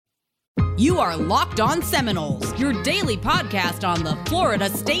You are Locked On Seminoles, your daily podcast on the Florida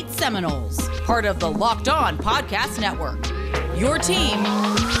State Seminoles, part of the Locked On Podcast Network. Your team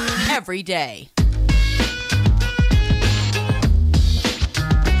every day.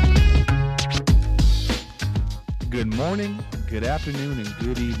 Good morning, good afternoon, and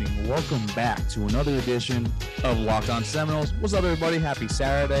good evening. Welcome back to another edition of Locked On Seminoles. What's up, everybody? Happy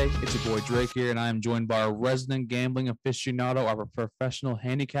Saturday. It's your boy Drake here, and I am joined by our resident gambling aficionado, our professional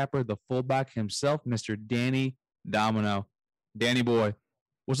handicapper, the fullback himself, Mr. Danny Domino. Danny boy,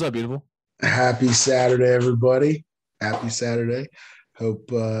 what's up, beautiful? Happy Saturday, everybody. Happy Saturday.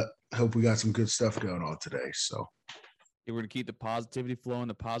 Hope we got some good stuff going on today. So we're going to keep the positivity flowing,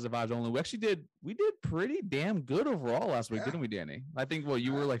 the positive vibes only. We did pretty damn good overall last week, didn't we, Danny? I think,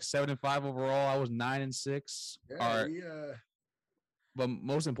 you were like 7-5 overall. I was 9-6. But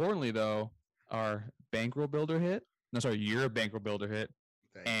most importantly, though, our bankroll builder hit. No, sorry, your bankroll builder hit.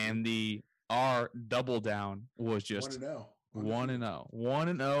 And our double down was just 1-0.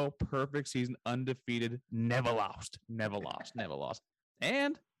 1-0, perfect season, undefeated, never lost.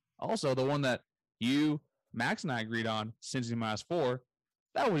 And also the one that you, Max, and I agreed on, Cincy -4,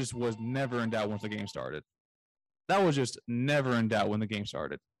 that was never in doubt once the game started. That was just never in doubt when the game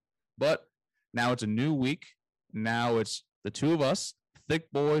started. But now it's a new week. Now it's the two of us, thick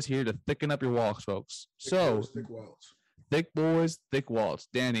boys, here to thicken up your wallets, folks. Thick boys, thick wallets.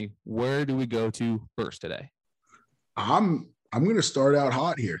 Danny, where do we go to first today? I'm going to start out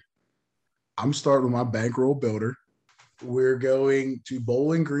hot here. I'm starting with my bankroll builder. We're going to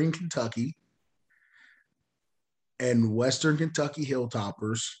Bowling Green, Kentucky, and Western Kentucky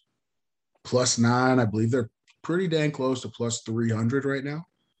Hilltoppers, +9. I believe they're pretty dang close to +300 right now.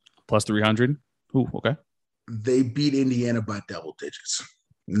 +300? Ooh, okay. They beat Indiana by double digits.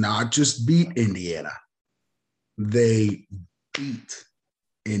 Not just beat Indiana. They beat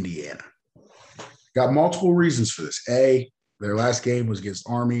Indiana. Got multiple reasons for this. A, their last game was against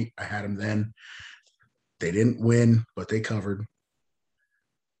Army. I had them then. They didn't win, but they covered.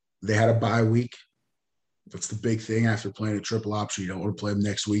 They had a bye week. That's the big thing after playing a triple option. You don't want to play them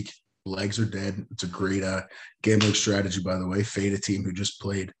next week. Legs are dead. It's a great gambling strategy, by the way. Fade a team who just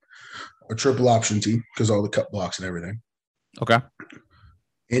played a triple option team because all the cut blocks and everything. Okay.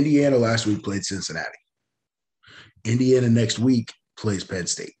 Indiana last week played Cincinnati. Indiana next week plays Penn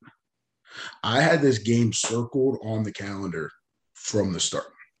State. I had this game circled on the calendar from the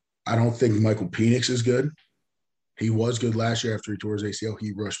start. I don't think Michael Penix is good. He was good last year after he tore his ACL.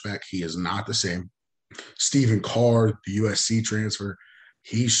 He rushed back. He is not the same. Stephen Carr, the USC transfer,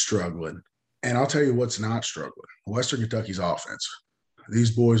 he's struggling. And I'll tell you what's not struggling. Western Kentucky's offense.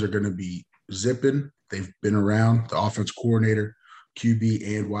 These boys are going to be zipping. They've been around. The offense coordinator,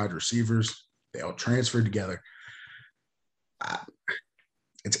 QB, and wide receivers. They all transferred together.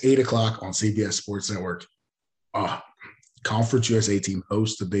 It's 8 o'clock on CBS Sports Network. Conference USA team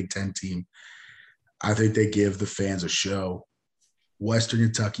hosts the Big Ten team. I think they give the fans a show. Western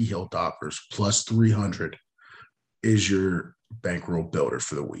Kentucky Hilltoppers +300 is your bankroll builder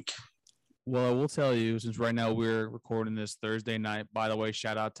for the week. Well, I will tell you, since right now we're recording this Thursday night, by the way,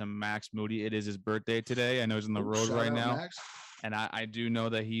 shout out to Max Moody. It is his birthday today. I know he's on the road right now. Max. And I do know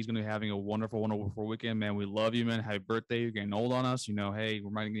that he's going to be having a wonderful weekend, man. We love you, man. Happy birthday. You're getting old on us. Hey, we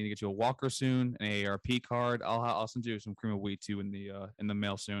might need to get you a walker soon, an AARP card. I'll send you some cream of wheat, too, in the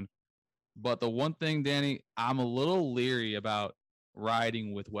mail soon. But the one thing, Danny, I'm a little leery about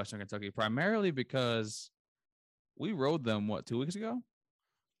riding with Western Kentucky, primarily because we rode them, 2 weeks ago?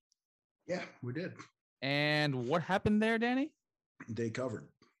 Yeah, we did. And what happened there, Danny? They covered.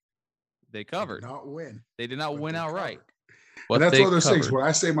 They covered. They did not win. They did not win outright. But that's one of those things. When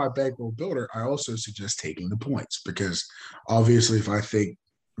I say my bankroll builder, I also suggest taking the points because obviously if I think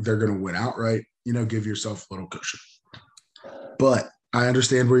they're going to win outright, give yourself a little cushion. But I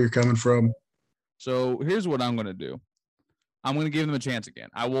understand where you're coming from. So here's what I'm going to do. I'm going to give them a chance again.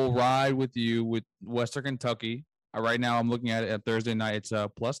 I will ride with you with Western Kentucky. Right now I'm looking at it at Thursday night. It's +9.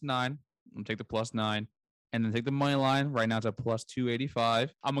 I'm going to take the +9 and then take the money line. Right now it's a +285.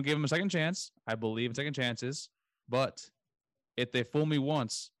 I'm going to give them a second chance. I believe in second chances. But if they fool me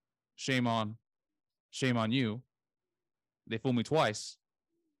once, shame on you. They fool me twice.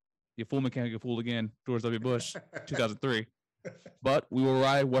 You fool me, can't get fooled again. George W. Bush, 2003. But we will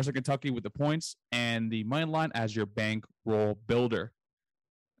ride Western Kentucky with the points and the money line as your bankroll builder.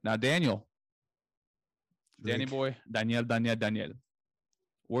 Now, Daniel boy, Daniel.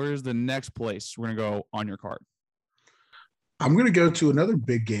 Where's the next place we're going to go on your card? I'm going to go to another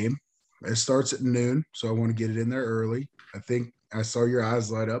big game. It starts at noon, so I want to get it in there early. I think I saw your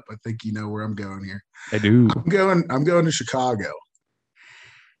eyes light up. I think you know where I'm going here. I do. I'm going to Chicago.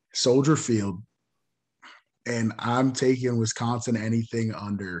 Soldier Field, and I'm taking Wisconsin anything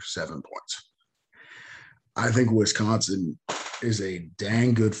under 7 points. I think Wisconsin is a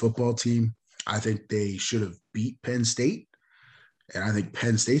dang good football team. I think they should have beat Penn State, and I think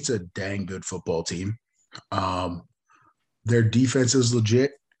Penn State's a dang good football team. Their defense is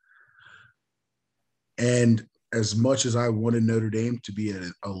legit, and as much as I wanted Notre Dame to be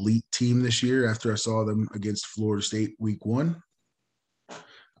an elite team this year after I saw them against Florida State week 1,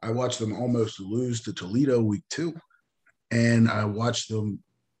 I watched them almost lose to Toledo week 2, and I watched them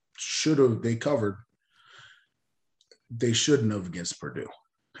they covered. They shouldn't have against Purdue.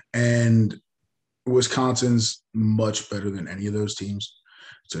 And Wisconsin's much better than any of those teams.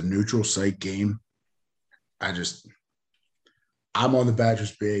 It's a neutral site game. I'm on the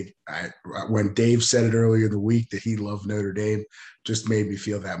Badgers big. When Dave said it earlier in the week that he loved Notre Dame, just made me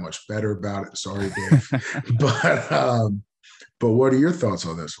feel that much better about it. Sorry, Dave. But what are your thoughts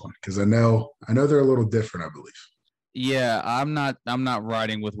on this one? Because I know they're a little different, I believe. Yeah, I'm not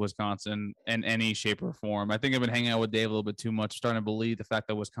riding with Wisconsin in any shape or form. I think I've been hanging out with Dave a little bit too much, starting to believe the fact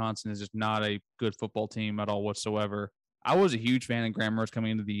that Wisconsin is just not a good football team at all whatsoever. I was a huge fan of Graham Mertz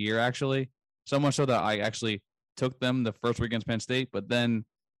coming into the year, actually. So much so that I actually took them the first week against Penn State. But then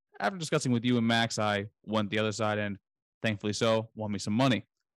after discussing with you and Max, I went the other side and thankfully so won me some money.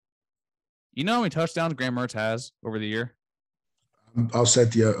 You know how many touchdowns Graham Mertz has over the year? I'll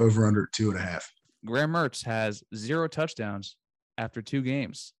set the over under 2.5. Graham Mertz has 0 touchdowns after 2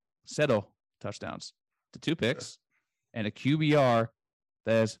 games. Settle touchdowns to 2 picks and a QBR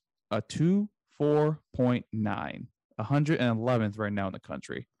that is a 2.4.9, 111th right now in the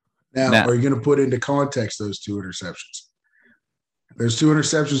country. Now, are you going to put into context those 2 interceptions? Those 2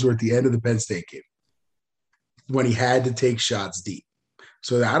 interceptions were at the end of the Penn State game when he had to take shots deep.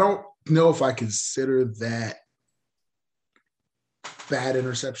 So I don't know if I consider that bad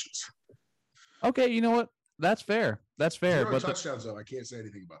interceptions. Okay, you know what? That's fair. That's fair. 0 touchdowns, though. I can't say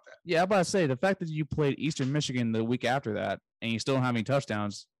anything about that. Yeah, I'm about to say, the fact that you played Eastern Michigan the week after that and you still don't have any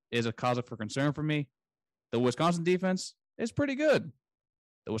touchdowns is a cause for concern for me. The Wisconsin defense is pretty good.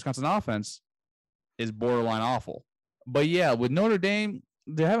 The Wisconsin offense is borderline awful. But yeah, with Notre Dame,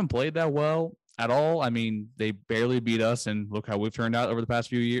 they haven't played that well at all. I mean, they barely beat us, and look how we've turned out over the past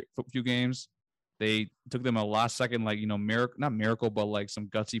few games. They took them a last second, not miracle, but like some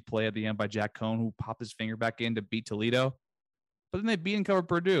gutsy play at the end by Jack Cohn, who popped his finger back in to beat Toledo. But then they beat and covered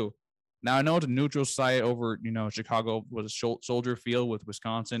Purdue. Now, I know it's a neutral site over, Chicago was a Soldier Field with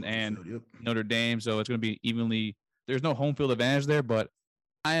Wisconsin and Notre Dame. So it's going to be evenly, there's no home field advantage there, but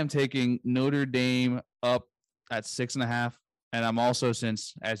I am taking Notre Dame up at 6.5. And I'm also,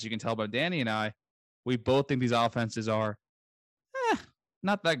 since, as you can tell by Danny and I, we both think these offenses are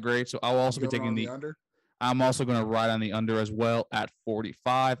not that great. So I'll also be taking the under. I'm also going to ride on the under as well at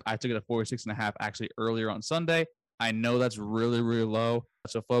 45. I took it at 46.5 actually earlier on Sunday. I know that's really, really low.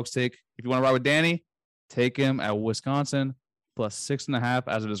 So folks, if you want to ride with Danny, take him at Wisconsin plus 6.5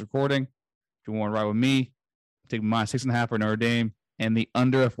 as it is recording. If you want to ride with me, take my 6.5 for Notre Dame and the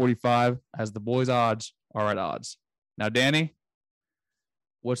under at 45 as the boys' odds are at odds. Now, Danny,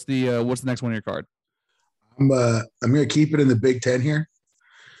 what's the next one on your card? I'm going to keep it in the Big Ten here.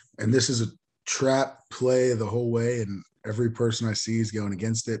 And this is a trap play the whole way, and every person I see is going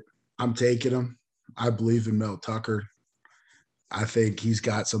against it. I'm taking him. I believe in Mel Tucker. I think he's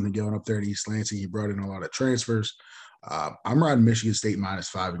got something going up there in East Lansing. He brought in a lot of transfers. I'm riding Michigan State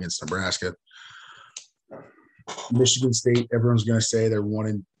 -5 against Nebraska. Michigan State, everyone's going to say they're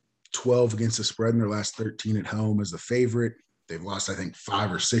 1-12 against the spread in their last 13 at home as the favorite. They've lost, I think,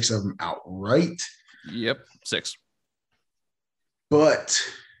 5 or 6 of them outright. Yep, 6. But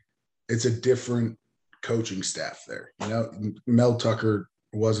it's a different coaching staff there. Mel Tucker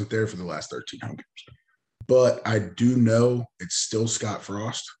wasn't there for the last 13 home games. But I do know it's still Scott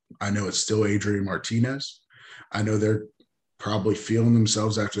Frost. I know it's still Adrian Martinez. I know they're probably feeling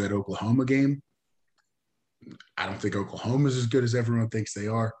themselves after that Oklahoma game. I don't think Oklahoma is as good as everyone thinks they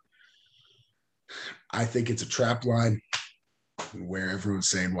are. I think it's a trap line where everyone's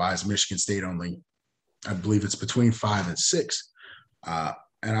saying, why is Michigan State only, I believe it's between 5 and 6.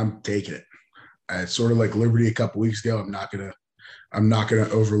 And I'm taking it. It's sort of like Liberty a couple weeks ago. I'm not gonna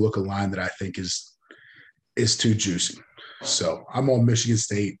overlook a line that I think is too juicy. So I'm on Michigan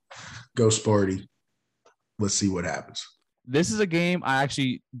State. Go Sparty. Let's see what happens. This is a game I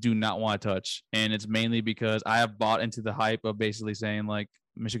actually do not want to touch, and it's mainly because I have bought into the hype of basically saying like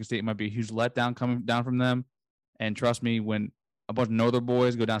Michigan State might be a huge letdown coming down from them. And trust me, when a bunch of Northern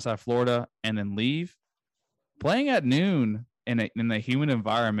boys go down South Florida and then leave, playing at noon in a humid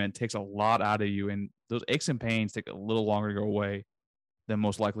environment takes a lot out of you, and those aches and pains take a little longer to go away than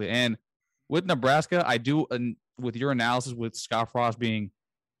most likely. And with Nebraska, I do, with your analysis with Scott Frost being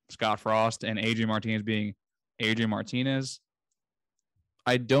Scott Frost and Adrian Martinez being Adrian Martinez,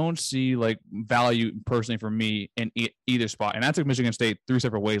 I don't see like value personally for me in either spot. And I took Michigan State 3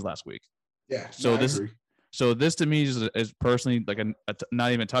 separate ways last week. Yeah. So this to me is personally like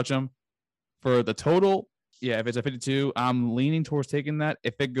not even touch them. For the total, yeah, if it's a 52, I'm leaning towards taking that.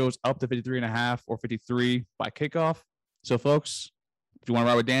 If it goes up to 53.5 or 53 by kickoff. So folks, if you want to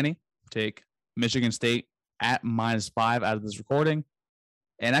ride with Danny, take Michigan State at -5 out of this recording.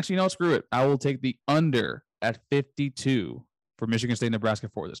 And actually, no, screw it. I will take the under at 52 for Michigan State, Nebraska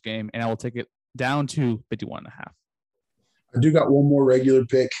for this game, and I will take it down to 51.5. I do got one more regular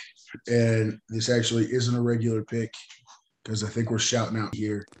pick, and this actually isn't a regular pick because I think we're shouting out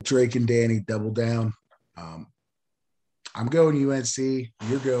here. Drake and Danny double down. I'm going UNC.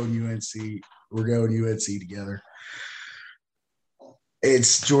 You're going UNC. We're going UNC together.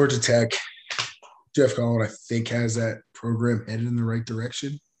 It's Georgia Tech. Jeff Collin, I think, has that program headed in the right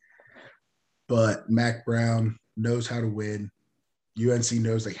direction. But Mac Brown knows how to win. UNC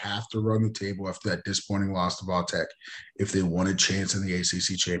knows they have to run the table after that disappointing loss to Vol Tech if they want a chance in the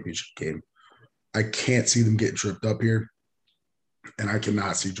ACC championship game. I can't see them getting tripped up here, and I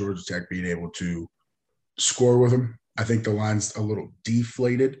cannot see Georgia Tech being able to score with them. I think the line's a little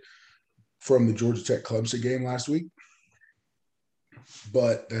deflated from the Georgia Tech Clemson game last week,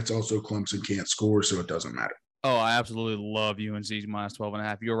 but that's also Clemson can't score, so it doesn't matter. Oh, I absolutely love UNC's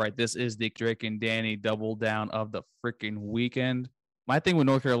 -12.5. You're right. This is the Drake and Danny double down of the freaking weekend. My thing with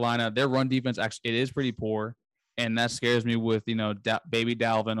North Carolina, their run defense, actually, it is pretty poor, and that scares me with, baby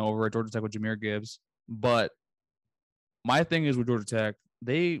Dalvin over at Georgia Tech with Jahmyr Gibbs. But my thing is with Georgia Tech,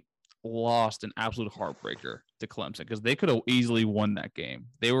 they lost an absolute heartbreaker to Clemson because they could have easily won that game.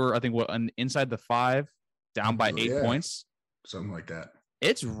 They were, I think, inside the 5, down by 8 points. Something like that.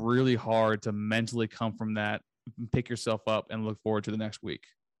 It's really hard to mentally come from that, pick yourself up, and look forward to the next week.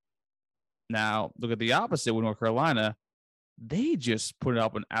 Now, look at the opposite with North Carolina. They just put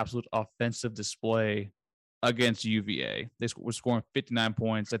up an absolute offensive display against UVA. They were scoring 59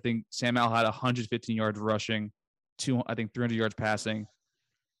 points. I think Sam Howell had 115 yards rushing, 300 yards passing.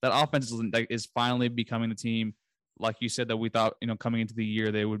 That offense is finally becoming the team, like you said, that we thought, coming into the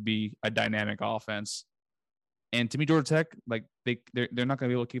year, they would be a dynamic offense. And to me, Georgia Tech, like they're not going to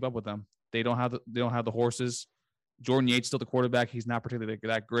be able to keep up with them. They don't have the horses. Jordan Yates still the quarterback. He's not particularly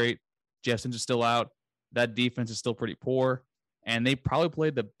that great. Jeff Sims is still out. That defense is still pretty poor. And they probably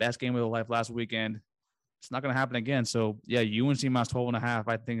played the best game of their life last weekend. It's not going to happen again. So, yeah, UNC -12.5,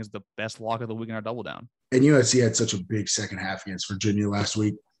 I think, is the best lock of the weekend or double down. And UNC had such a big second half against Virginia last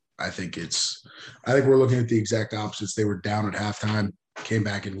week. I think we're looking at the exact opposites. They were down at halftime, came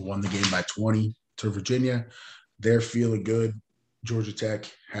back and won the game by 20 to Virginia. They're feeling good. Georgia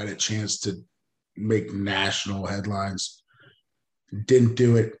Tech had a chance to make national headlines. Didn't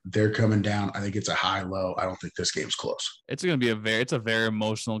do it. They're coming down. I think it's a high-low. I don't think this game's close. It's going to be a very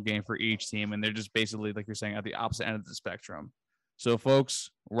emotional game for each team, and they're just basically, like you're saying, at the opposite end of the spectrum. So, folks,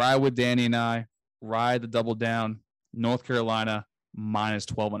 ride with Danny and I. Ride the double down. North Carolina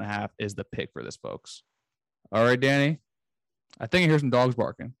 -12.5 is the pick for this, folks. All right, Danny. I think I hear some dogs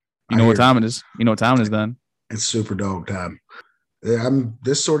barking. You know what time it is. You know what time it is then. It's super dog time.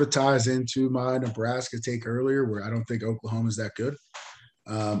 This sort of ties into my Nebraska take earlier where I don't think Oklahoma's that good.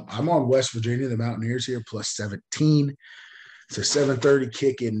 I'm on West Virginia, the Mountaineers here, +17. It's a 7:30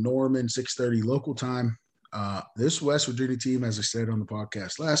 kick in Norman, 6:30 local time. This West Virginia team, as I said on the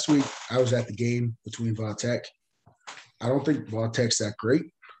podcast last week, I was at the game between Va Tech. I don't think Va Tech's that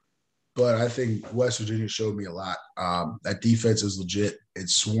great, but I think West Virginia showed me a lot. That defense is legit.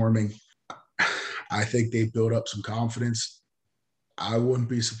 It's swarming. I think they built up some confidence. I wouldn't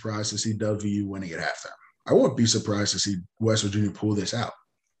be surprised to see WVU winning at halftime. I wouldn't be surprised to see West Virginia pull this out.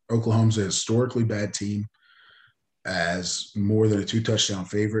 Oklahoma's a historically bad team as more than a 2-touchdown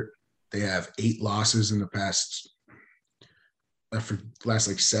favorite. They have 8 losses in the last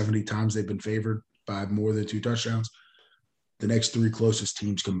 70 times they've been favored by more than 2 touchdowns. The next 3 closest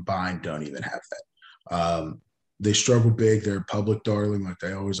teams combined don't even have that. They struggle big. They're a public darling like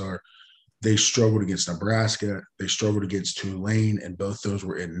they always are. They struggled against Nebraska. They struggled against Tulane, and both those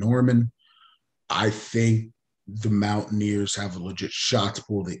were in Norman. I think the Mountaineers have a legit shot to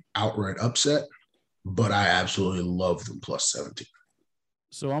pull the outright upset, but I absolutely love them +17.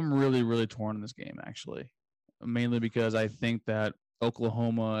 So I'm really, really torn in this game, actually, mainly because I think that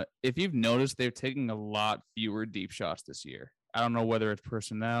Oklahoma, if you've noticed, they're taking a lot fewer deep shots this year. I don't know whether it's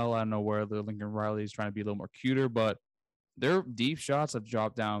personnel. I don't know whether Lincoln Riley is trying to be a little more cuter, but their deep shots have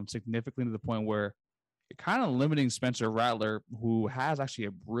dropped down significantly to the point where you're kind of limiting Spencer Rattler, who has actually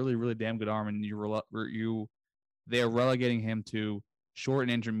a really, really damn good arm, and they're relegating him to short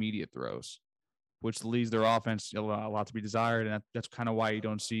and intermediate throws, which leaves their offense a lot to be desired, and that's kind of why you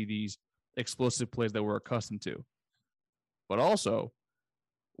don't see these explosive plays that we're accustomed to. But also,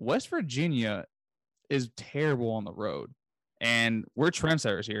 West Virginia is terrible on the road, and we're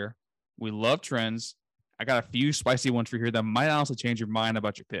trendsetters here. We love trends. I got a few spicy ones for here that might honestly change your mind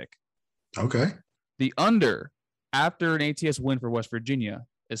about your pick. Okay. The under after an ATS win for West Virginia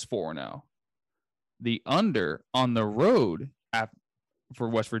is 4-0. The under on the road for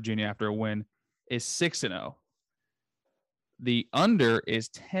West Virginia after a win is 6-0. The under is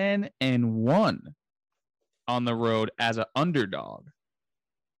 10-1 on the road as an underdog.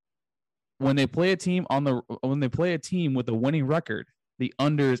 When they play a team with a winning record, the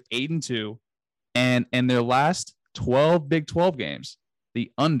under is 8-2, and in their last 12 Big 12 games,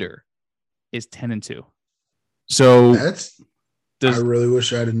 the under is 10-2. So I really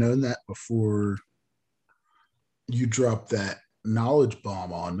wish I'd have known that before you dropped that knowledge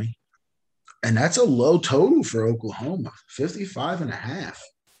bomb on me. And that's a low total for Oklahoma, 55.5.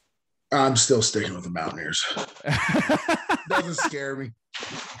 I'm still sticking with the Mountaineers. Doesn't scare me.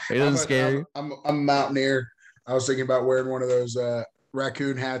 It doesn't scare you? I'm a Mountaineer. I was thinking about wearing one of those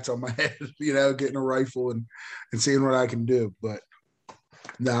raccoon hats on my head, getting a rifle and seeing what I can do. But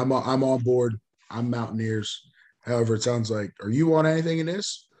no, I'm on board. I'm Mountaineers. However, it sounds like, are you on anything in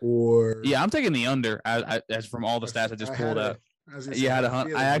this? Or yeah, I'm taking the under as from all the stats I just pulled out.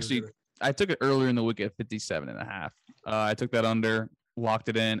 I took it earlier in the week at 57.5. I took that under, locked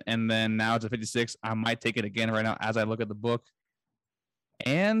it in, and then now it's at 56. I might take it again right now as I look at the book.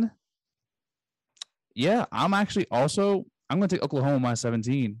 And yeah, I'm going to take Oklahoma minus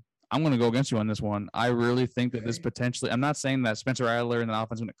 17. I'm going to go against you on this one. I really think that this potentially, I'm not saying that Spencer Rattler and the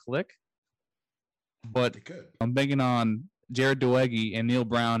offense is going to click, but I'm banking on Jared Dewegi and Neil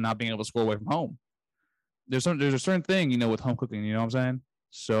Brown not being able to score away from home. There's a certain thing, with home cooking, you know what I'm saying?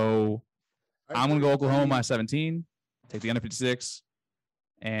 So I'm going to go Oklahoma minus 17, take the under 56,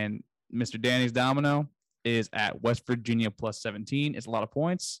 and Mr. Danny's domino is at West Virginia plus 17. It's a lot of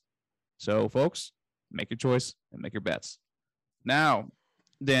points. So, folks, make your choice and make your bets. Now,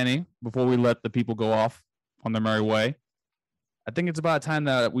 Danny, before we let the people go off on their merry way, I think it's about time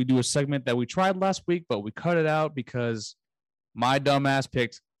that we do a segment that we tried last week, but we cut it out because my dumbass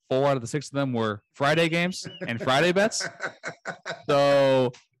picked 4 out of the 6 of them were Friday games and Friday bets.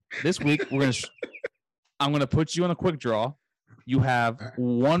 So this week I'm gonna put you on a quick draw. You have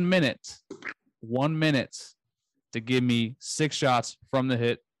 1 minute to give me 6 shots from the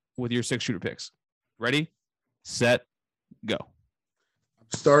hit with your 6 shooter picks. Ready, set, go.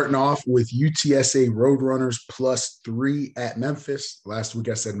 Starting off with UTSA Roadrunners plus 3 at Memphis. Last week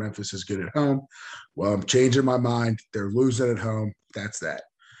I said Memphis is good at home. Well, I'm changing my mind. They're losing at home. That's that.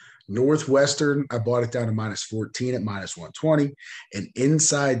 Northwestern, I bought it down to minus 14 at minus 120. An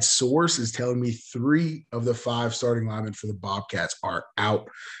inside source is telling me 3 of the 5 starting linemen for the Bobcats are out.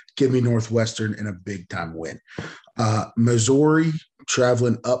 Give me Northwestern in a big-time win. Missouri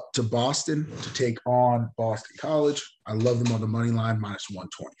traveling up to Boston to take on Boston College. I love them on the money line, minus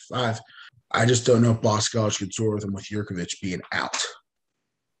 125. I just don't know if Boston College could soar with them with Jurkovec being out.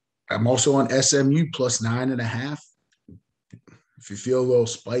 I'm also on SMU plus 9.5. If you feel a little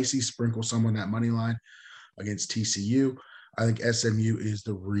spicy, sprinkle some on that money line against TCU. I think SMU is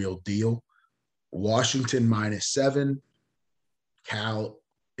the real deal. Washington minus 7. Cal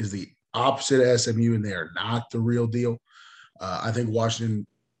is the opposite of SMU, and they are not the real deal. I think Washington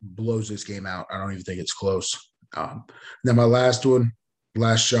blows this game out. I don't even think it's close. Then my last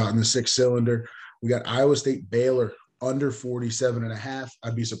shot in the 6th cylinder, we got Iowa State Baylor under 47.5.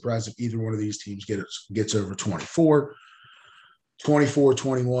 I'd be surprised if either one of these teams gets over 24.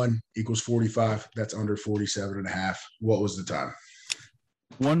 24-21 equals 45. That's under 47.5. What was the time?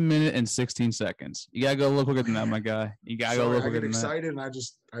 1 minute and 16 seconds. You gotta go a little quicker than that, my guy. You gotta go a little quicker than that. I get excited and I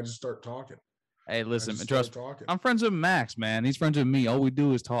just start talking. Hey, listen, trust me. I'm friends with Max, man. He's friends with me. All we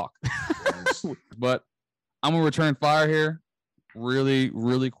do is talk. But I'm gonna return fire here, really,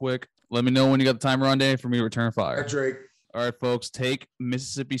 really quick. Let me know when you got the timer on, Dave, for me to return fire. All right, Drake. All right, folks. Take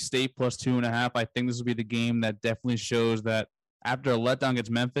Mississippi State plus 2.5. I think this will be the game that definitely shows that after a letdown against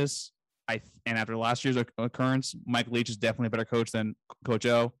Memphis, and after last year's occurrence, Mike Leach is definitely a better coach than Coach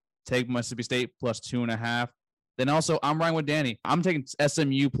O. Take Mississippi State plus 2.5. Then also, I'm riding with Danny. I'm taking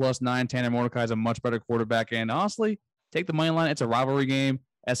SMU plus 9. Tanner Mordecai is a much better quarterback. And honestly, take the money line. It's a rivalry game.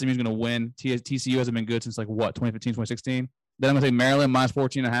 SMU is going to win. TCU hasn't been good since 2015, 2016. Then I'm going to take Maryland minus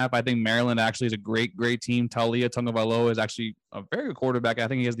 14.5. I think Maryland actually is a great, great team. Talia Tagovailoa is actually a very good quarterback. I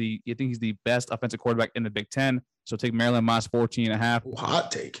think he's the best offensive quarterback in the Big Ten. So take Maryland minus 14.5.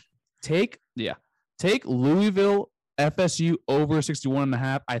 Hot take. Take Louisville FSU over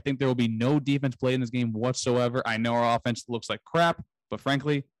 61.5. I think there will be no defense played in this game whatsoever. I know our offense looks like crap, but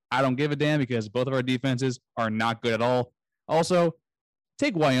frankly, I don't give a damn because both of our defenses are not good at all. Also,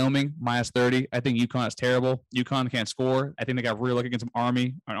 take Wyoming minus 30. I think UConn is terrible. UConn can't score. I think they got real lucky against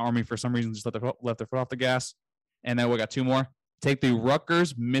Army. Army, for some reason, just left their foot off the gas. And then we got two more. Take the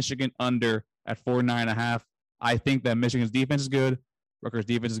Rutgers Michigan under at 49.5. I think that Michigan's defense is good. Rutgers'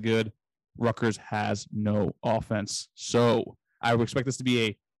 defense is good. Rutgers has no offense. So I would expect this to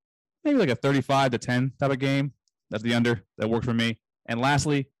be maybe like a 35-10 type of game. That's the under. That works for me. And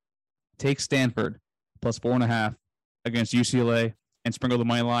lastly, take Stanford plus 4.5 against UCLA and sprinkle the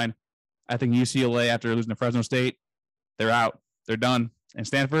money line. I think UCLA, after losing to Fresno State, they're out. They're done. And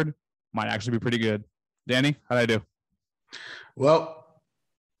Stanford might actually be pretty good. Danny, how'd I do? Well,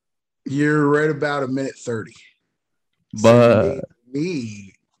 you're right about a minute 30. But so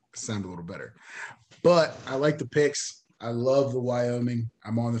me sound a little better. But I like the picks. I love the Wyoming.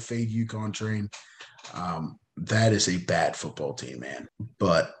 I'm on the fade UConn train. That is a bad football team, man.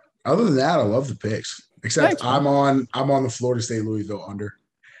 But other than that, I love the picks. Except thanks, I'm on the Florida State Louisville under.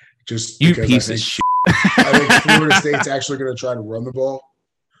 Just you piece of shit. I think Florida State's actually going to try to run the ball,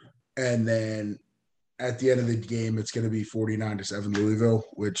 and then at the end of the game, it's going to be 49-7 Louisville,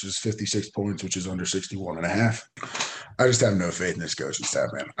 which is 56 points, which is under 61.5. I just have no faith in this coaching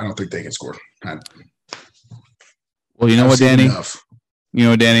staff, man. I don't think they can score. Well, you know what, Danny?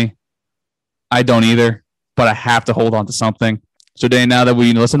 I don't either, but I have to hold on to something. So, Danny, now that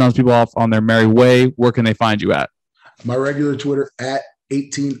we listen to those people off on their merry way, where can they find you at? My regular Twitter at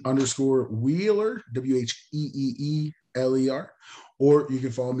 18_Wheeler, WHEEELER. Or you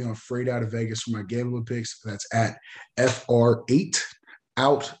can follow me on Freight Out of Vegas for my gambling picks. That's at FR8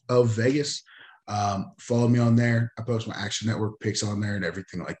 Out of Vegas. Follow me on there. I post my Action Network picks on there and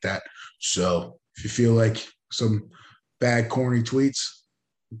everything like that. So if you feel like some bad, corny tweets,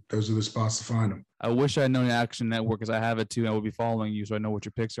 those are the spots to find them. I wish I had known the Action Network because I have it too. I will be following you so I know what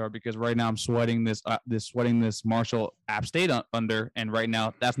your picks are because right now I'm sweating this Marshall App State under, and right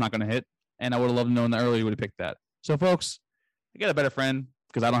now that's not going to hit. And I would have loved to know earlier you would have picked that. So, folks, I got a better friend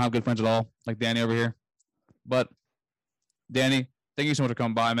because I don't have good friends at all, like Danny over here. But, Danny, thank you so much for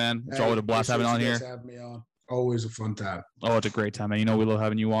coming by, man. It's always a blast having on here. Have me on. Always a fun time. Oh, it's a great time, man. We love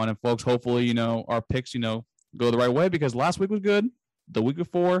having you on. And, folks, hopefully, our picks, go the right way because last week was good. The week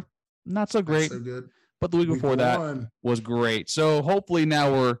before, not so great. Not so good. But the week before that was great. So, hopefully, now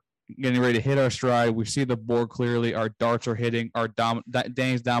we're getting ready to hit our stride. We see the board clearly. Our darts are hitting. Our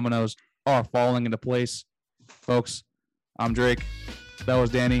Danny's dominoes are falling into place. Folks, I'm Drake. That was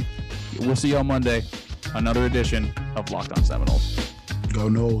Danny. We'll see you on Monday. Another edition of Locked On Seminoles. Go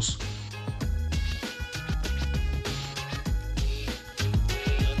Noles.